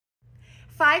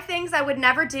5 things I would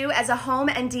never do as a home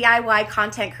and DIY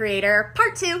content creator,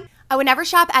 part 2. I would never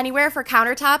shop anywhere for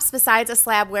countertops besides a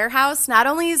slab warehouse. Not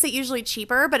only is it usually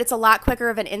cheaper, but it's a lot quicker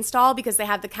of an install because they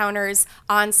have the counters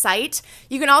on site.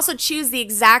 You can also choose the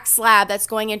exact slab that's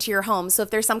going into your home. So if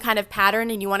there's some kind of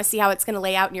pattern and you want to see how it's going to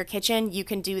lay out in your kitchen, you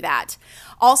can do that.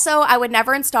 Also, I would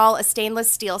never install a stainless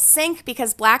steel sink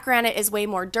because black granite is way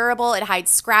more durable. It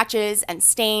hides scratches and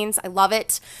stains. I love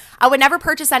it. I would never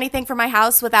purchase anything for my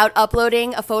house without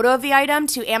uploading a photo of the item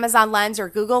to Amazon Lens or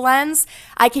Google Lens.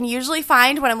 I can usually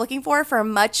find what I'm looking for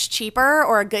much cheaper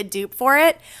or a good dupe for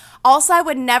it. Also, I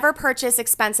would never purchase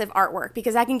expensive artwork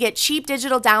because I can get cheap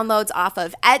digital downloads off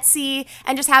of Etsy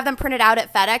and just have them printed out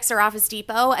at FedEx or Office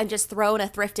Depot and just throw in a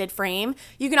thrifted frame.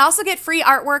 You can also get free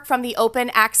artwork from the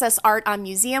open access art on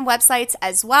museum websites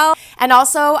as well. And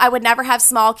also, I would never have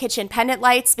small kitchen pendant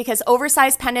lights because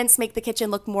oversized pendants make the kitchen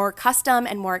look more custom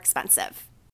and more expensive.